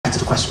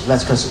question.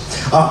 Last question.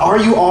 Are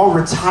you all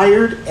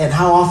retired, and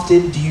how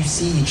often do you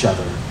see each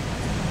other?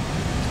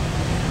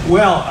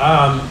 Well,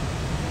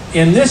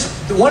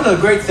 one of the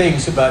great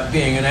things about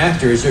being an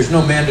actor is there's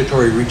no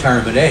mandatory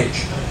retirement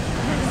age.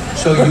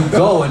 So you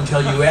go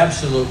until you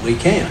absolutely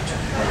can't.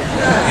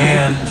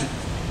 And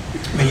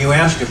when you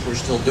ask if we're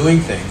still doing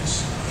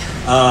things,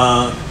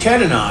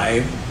 Ted and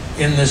I,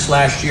 in this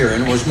last year,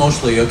 and it was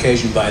mostly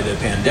occasioned by the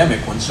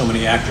pandemic when so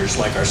many actors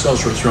like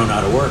ourselves were thrown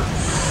out of work,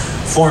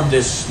 formed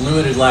this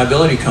limited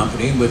liability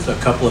company with a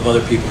couple of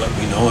other people that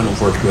we know and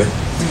have worked with.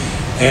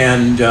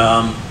 And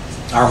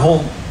our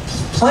whole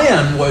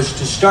plan was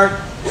to start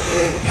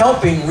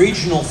helping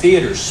regional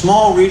theaters,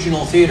 small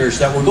regional theaters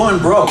that were going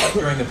broke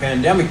during the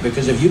pandemic,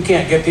 because if you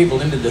can't get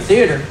people into the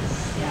theater,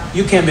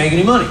 you can't make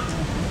any money.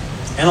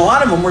 And a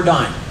lot of them were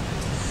dying.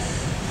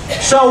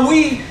 So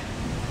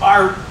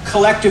our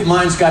collective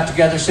minds got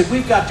together and said,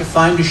 we've got to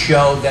find a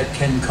show that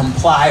can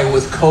comply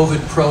with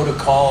COVID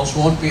protocols,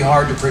 won't be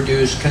hard to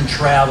produce, can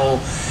travel.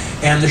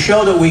 And the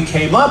show that we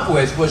came up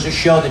with was a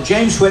show that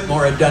James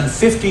Whitmore had done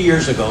 50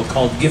 years ago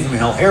called Give 'Em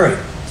Hell, Harry,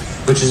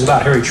 which is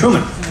about Harry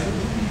Truman.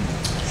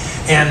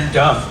 And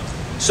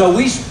so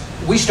we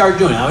started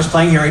doing it. I was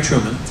playing Harry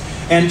Truman.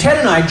 And Ted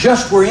and I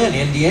just were in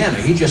Indiana.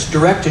 He just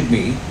directed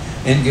me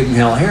in Give 'Em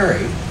Hell,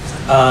 Harry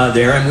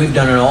there, and we've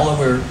done it all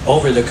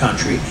over the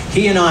country.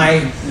 He and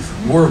I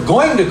were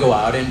going to go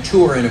out and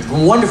tour in a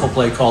wonderful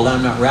play called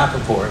I'm Not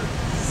Rappaport,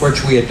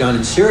 which we had done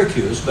in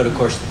Syracuse, but of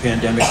course the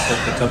pandemic put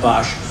the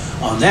kibosh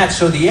on that.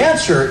 So the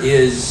answer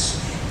is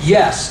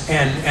yes,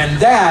 and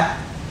that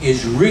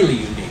is really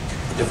unique,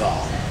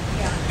 Duvall.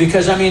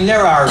 Because I mean,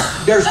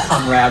 there's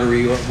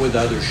camaraderie with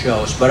other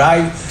shows, but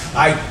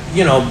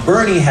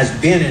Bernie has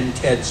been in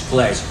Ted's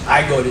place.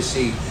 I go to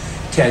see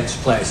Ted's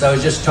place. I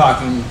was just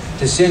talking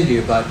to Cindy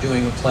about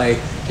doing a play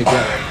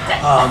together.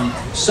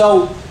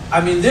 So I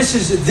mean, this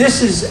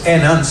is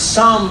an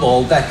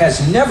ensemble that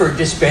has never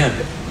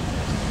disbanded,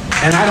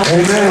 and I don't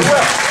think it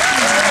will.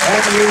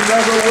 And we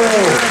never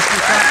will.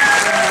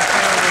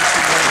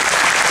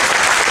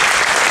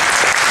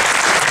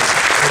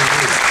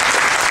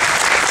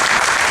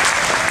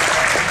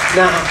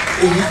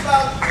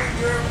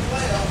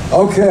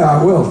 Okay,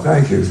 I will.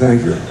 Thank you.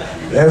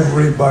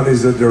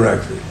 Everybody's a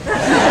director.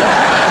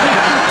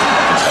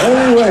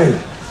 Anyway,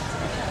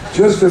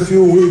 just a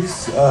few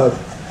weeks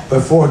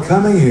before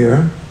coming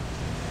here,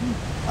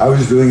 I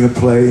was doing a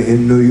play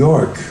in New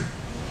York.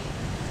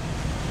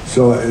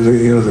 So,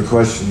 the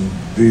question,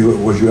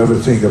 would you ever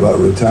think about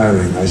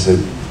retiring? I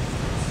said,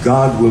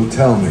 God will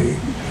tell me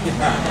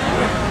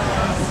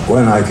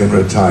when I can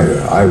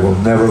retire. I will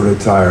never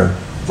retire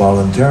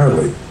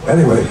voluntarily.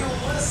 Anyway.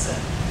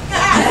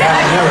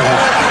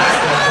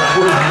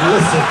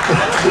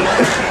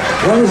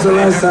 When was the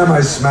last time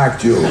I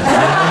smacked you?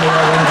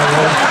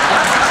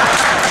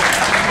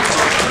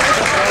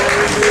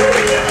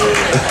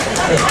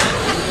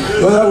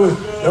 Well,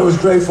 that was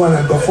great fun.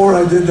 And before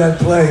I did that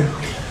play,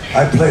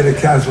 I played a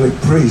Catholic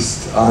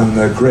priest on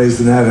Grey's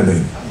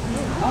Anatomy.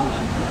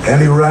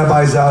 Any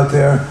rabbis out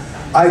there?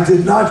 I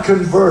did not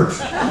convert.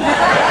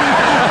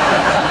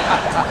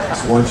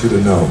 Just want you to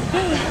know.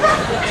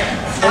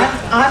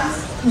 I'm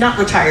not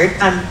retired.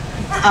 I'm,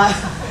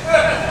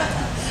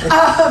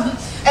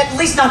 at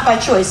least not by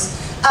choice.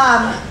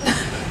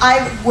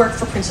 I work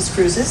for Princess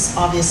Cruises,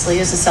 obviously,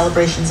 as a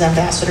Celebrations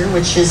ambassador,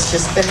 which has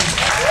just been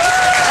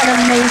an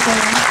amazing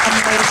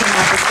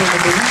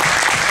opportunity.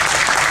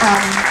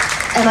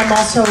 And I'm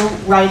also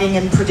writing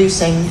and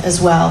producing as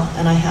well,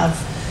 and I have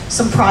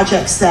some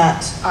projects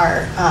that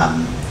are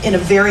in a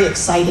very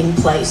exciting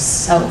place.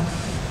 So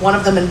one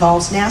of them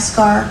involves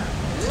NASCAR.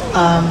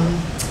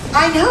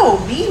 I know,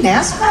 me,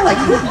 NASCAR, like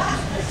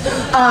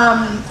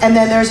and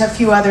then there's a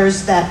few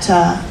others that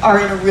are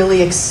in a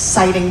really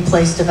exciting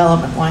place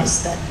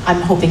development-wise that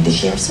I'm hoping to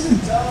share soon.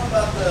 Tell them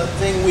about the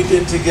thing we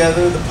did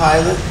together, the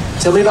pilot.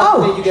 Tell me about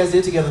the thing you guys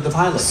did together, the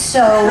pilot.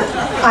 So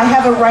I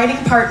have a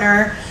writing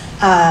partner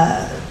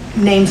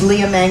named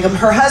Leah Mangum.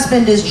 Her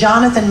husband is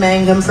Jonathan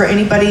Mangum, for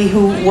anybody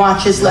who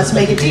watches Let's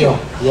Make a Deal.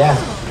 Yeah.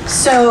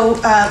 So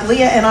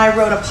Leah and I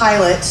wrote a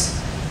pilot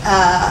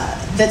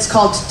that's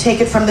called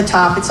Take It From the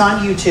Top. It's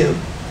on YouTube.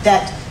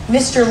 That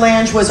Mr.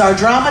 Lange was our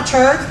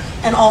dramaturg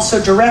and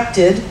also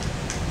directed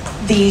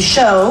the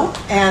show,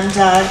 and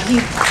he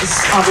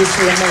is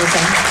obviously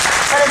amazing.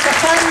 But it's a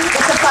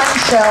fun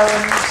show,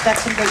 and it's got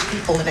some great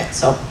people in it,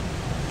 so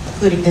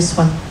including this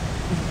one.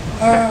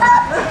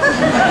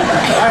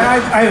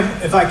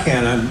 If I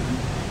can,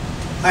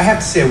 I have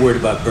to say a word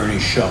about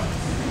Bernie's show.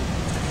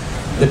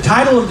 The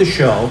title of the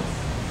show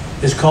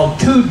is called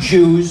Two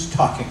Jews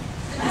Talking.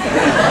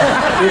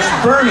 It's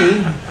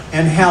Bernie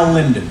and Hal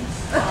Linden.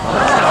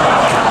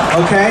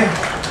 Okay?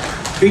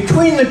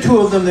 Between the two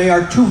of them, they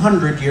are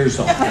 200 years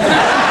old. All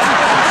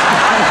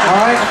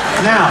right?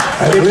 Now,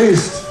 at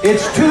least.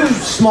 It's two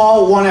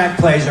small one-act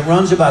plays. It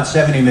runs about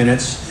 70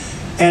 minutes.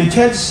 And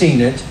Ted's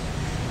seen it,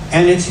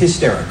 and it's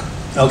hysterical.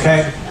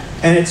 Okay?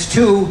 And it's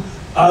two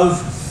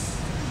of,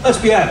 let's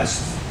be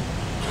honest,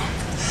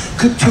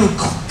 two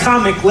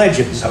comic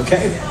legends,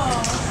 okay?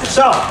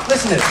 So,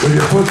 listen to this. Will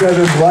you put that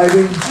in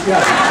writing?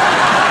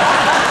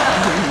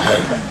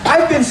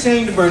 I've been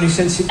saying to Bernie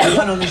since he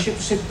went on the ship, I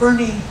said,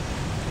 Bernie,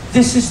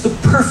 this is the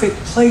perfect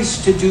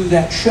place to do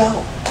that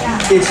show.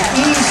 It's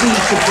easy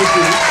to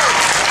produce.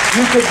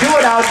 You could do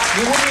it out,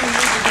 you wouldn't even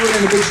need to do it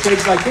in a big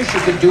stage like this.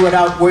 You could do it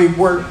out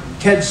where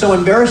Ted so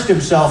embarrassed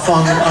himself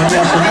on Yes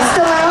and No. It's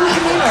the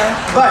lounge mirror.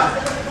 But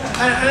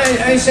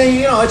I say,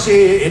 you know,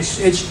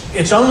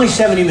 it's only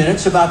 70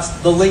 minutes, about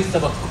the length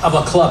of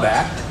a club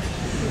act.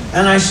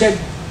 And I said,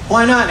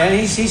 why not? And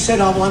he said,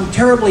 oh, well, I'm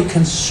terribly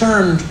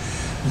concerned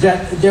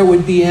that there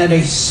would be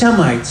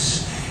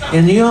anti-Semites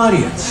in the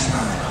audience.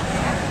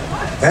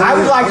 I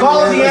would like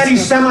all of the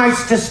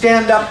anti-Semites to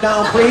stand up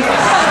now, please.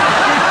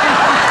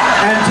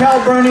 And tell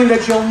Bernie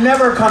that you'll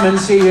never come and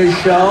see his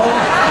show.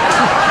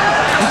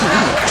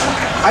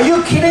 Are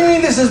you kidding me?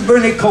 This is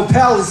Bernie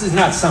Kopell. This is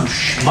not some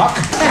schmuck.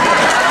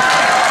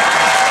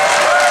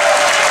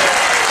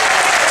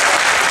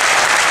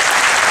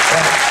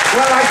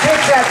 Well, I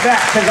take that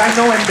back, because I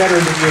know him better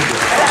than you do.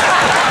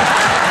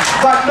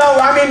 But no,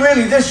 I mean,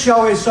 really, this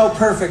show is so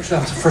perfect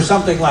for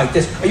something like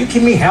this. Are you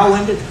kidding me? Hal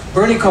Linden,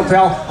 Bernie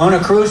Kopell on a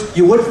cruise.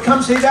 You would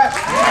come see that?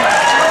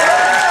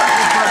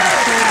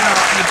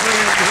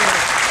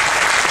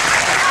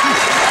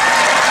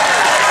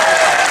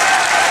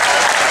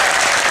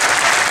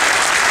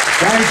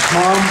 Thanks,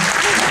 Mom.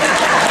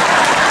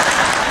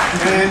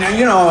 And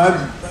you know,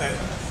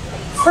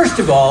 first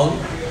of all,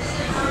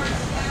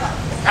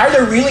 are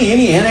there really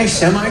any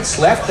anti-Semites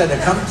left that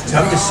have come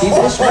to see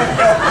this one?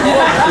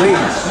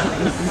 Please.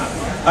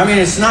 I mean,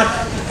 it's not,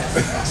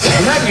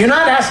 you're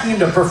not asking him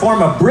to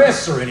perform a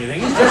bris or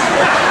anything. It's just...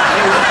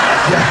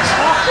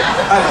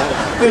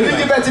 Let me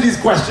get back to these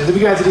questions. Let me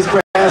get back to these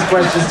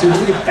questions too. Let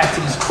me get back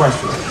to these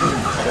questions.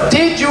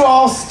 Did you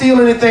all steal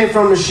anything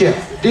from the ship?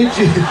 Did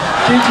you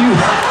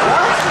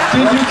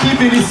keep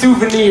any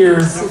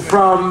souvenirs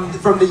from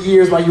the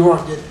years while you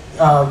weren't?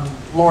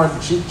 Lauren,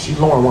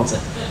 Lauren wants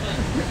it.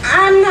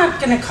 I'm not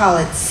gonna call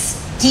it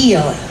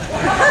stealing.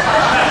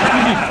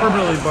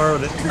 Permanently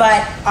borrowed it.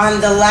 But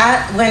on the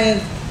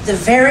when the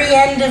very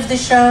end of the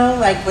show,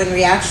 like when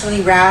we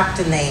actually wrapped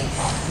and they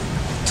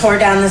tore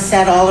down the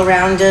set all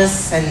around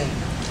us and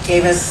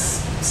gave us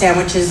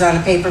sandwiches on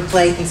a paper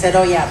plate and said,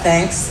 oh yeah,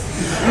 thanks.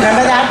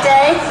 Remember that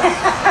day?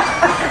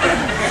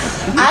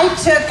 I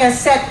took a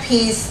set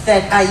piece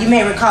that you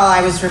may recall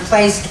I was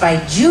replaced by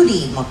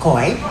Judy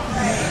McCoy.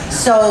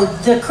 So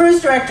the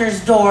cruise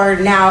director's door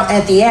now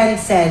at the end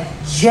said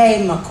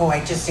J.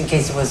 McCoy, just in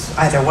case it was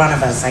either one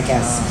of us, I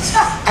guess.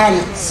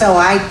 And so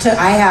I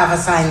have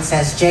a sign that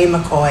says J.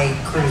 McCoy,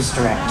 cruise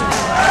director.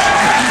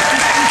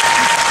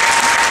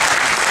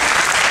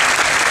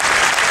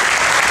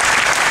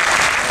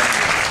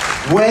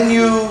 When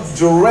you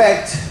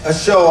direct a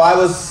show, I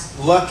was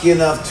lucky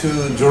enough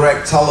to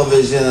direct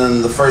television,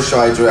 and the first show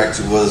I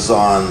directed was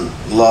on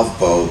Love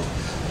Boat.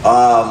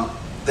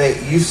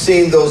 You've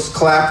seen those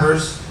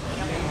clappers?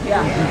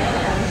 Yeah.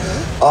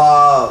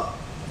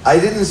 I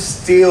didn't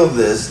steal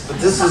this, but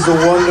this is a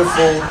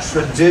wonderful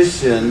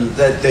tradition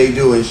that they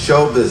do in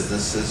show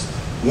businesses.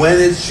 When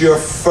it's your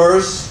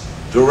first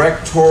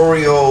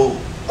directorial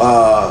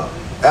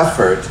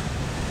effort,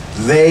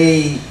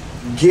 they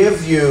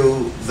give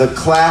you the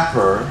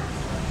clapper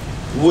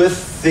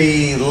with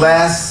the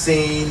last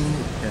scene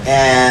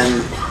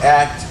and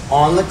act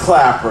on the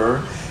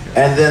clapper,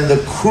 and then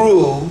the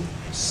crew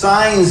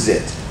signs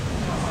it.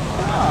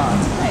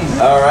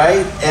 All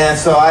right, and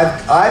so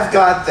I've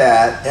got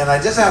that, and I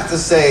just have to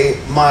say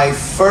my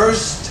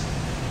first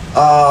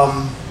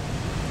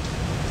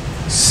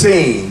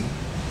scene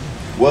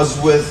was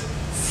with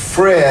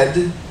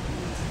Fred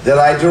that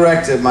I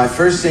directed. My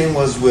first scene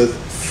was with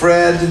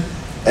Fred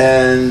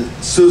and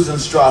Susan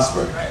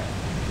Strasberg.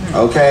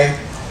 Okay,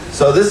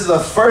 so this is the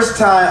first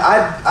time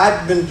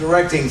I've been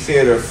directing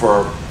theater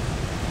for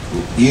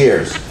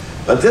years,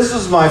 but this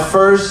was my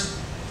first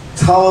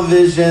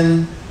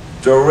television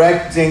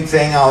directing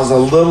thing. I was a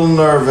little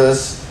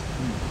nervous.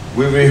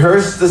 We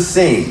rehearsed the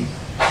scene,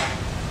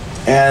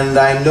 and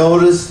I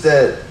noticed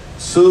that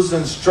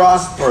Susan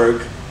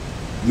Strasberg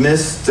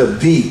missed a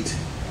beat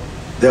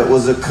that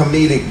was a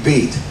comedic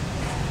beat.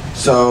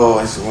 So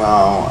I said,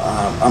 well,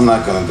 I'm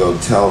not going to go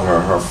tell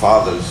her. Her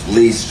father's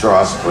Lee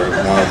Strasberg,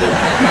 one of the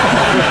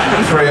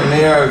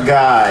premier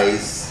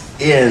guys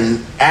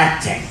in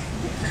acting.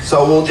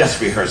 So we'll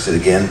just rehearse it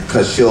again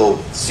because she'll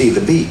see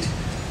the beat.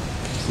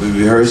 We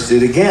rehearsed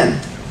it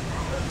again.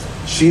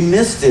 She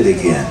missed it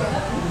again.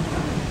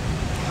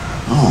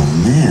 Oh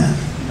man,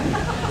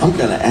 I'm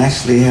gonna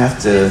actually have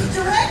to,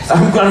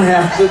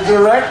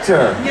 direct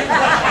her.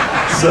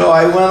 So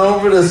I went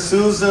over to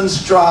Susan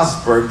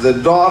Strasberg, the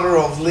daughter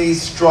of Lee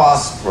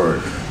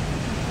Strasberg.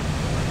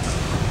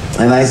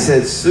 And I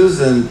said,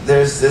 Susan,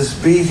 there's this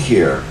beat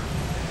here.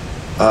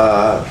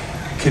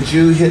 Could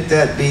you hit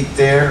that beat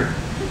there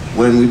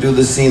when we do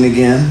the scene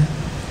again?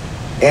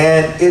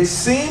 And it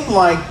seemed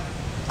like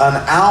an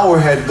hour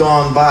had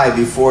gone by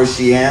before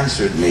she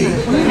answered me.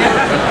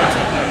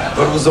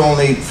 But it was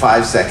only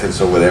 5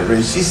 seconds or whatever.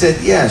 And she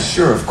said, yeah,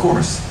 sure, of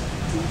course.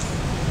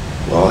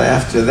 Well,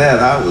 after that,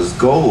 I was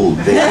gold,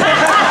 baby.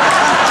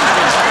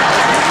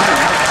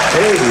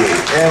 Hey,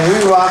 and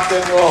we rocked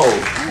and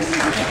rolled.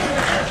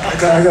 I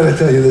got to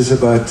tell you this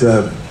about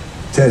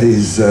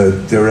Teddy's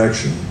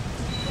direction.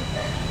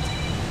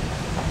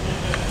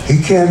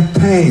 He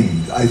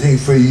campaigned, I think,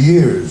 for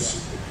years.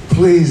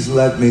 Please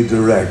let me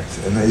direct.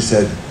 And they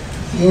said,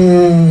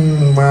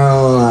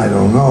 well, I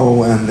don't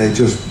know. And they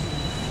just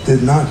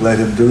did not let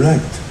him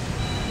direct.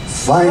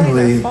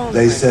 Finally,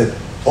 they said,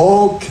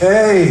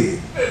 okay,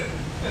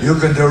 you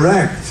can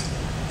direct.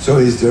 So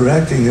he's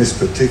directing this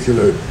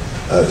particular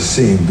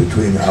scene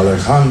between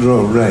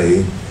Alejandro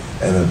Rey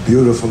and a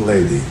beautiful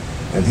lady.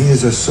 And he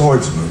is a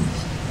swordsman.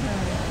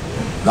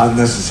 Not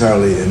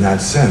necessarily in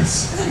that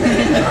sense.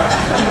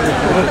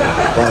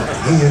 But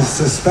he is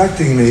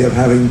suspecting me of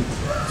having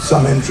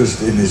some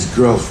interest in his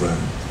girlfriend.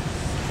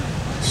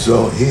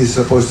 So he's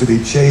supposed to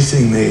be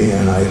chasing me,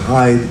 and I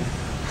hide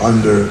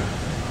under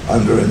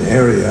an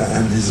area,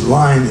 and his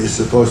line is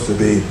supposed to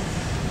be,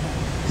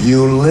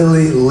 "You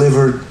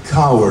lily-livered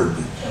coward,"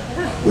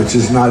 which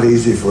is not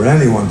easy for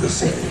anyone to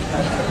say.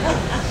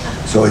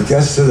 So it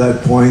gets to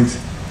that point,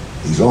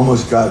 he's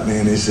almost got me,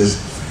 and he says,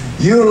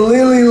 "You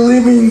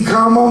lily-living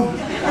comma."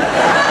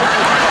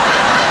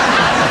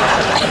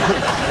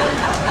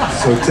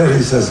 So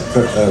Teddy says,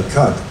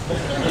 cut.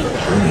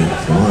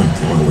 Come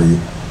on, we're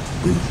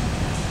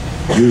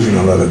using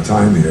a lot of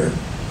time here.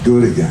 Do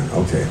it again,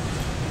 okay.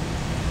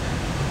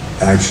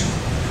 Action.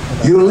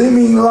 You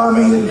living,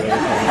 loving,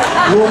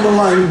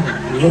 woman.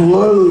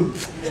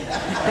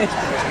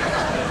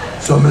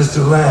 So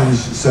Mr. Lange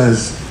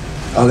says,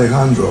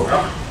 Alejandro,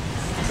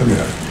 come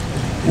here.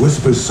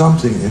 Whispers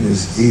something in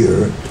his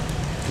ear,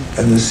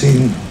 and the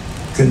scene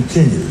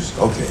continues.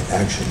 Okay,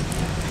 action.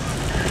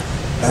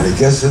 And he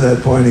gets to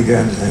that point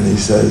again, and he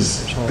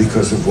says,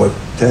 because of what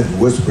Ted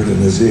whispered in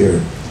his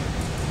ear,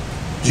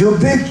 "You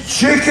big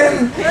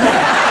chicken!"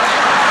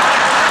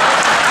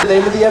 The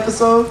name of the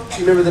episode? Do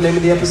you remember the name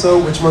of the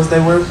episode? Which ones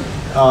they were?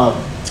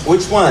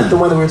 Which one? The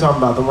one that we were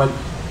talking about. The one.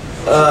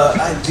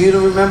 Do you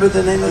remember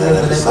the name of that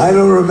episode? I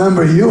don't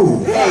remember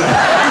you.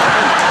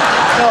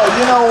 No,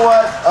 you know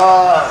what?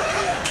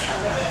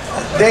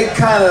 They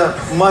kind of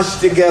mush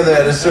together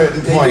at a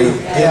certain point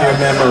in your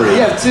memory.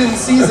 Yeah, 10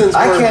 seasons.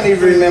 I can't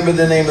even remember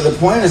the name of the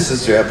Pointer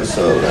Sister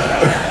episode.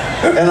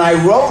 And I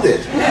wrote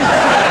it.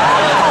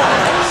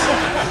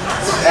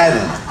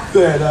 Adam.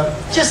 Fair enough.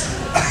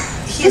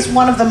 He is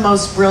one of the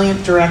most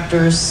brilliant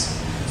directors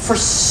for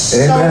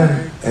so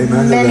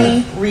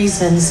many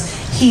reasons.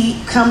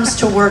 He comes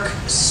to work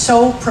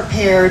so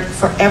prepared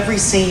for every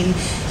scene.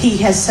 He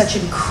has such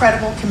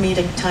incredible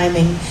comedic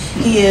timing.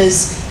 He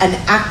is an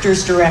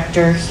actor's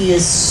director. He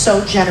is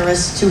so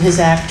generous to his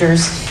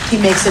actors. He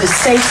makes it a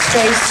safe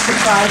space to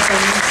try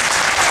things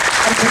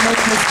and to make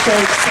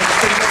mistakes and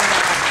figure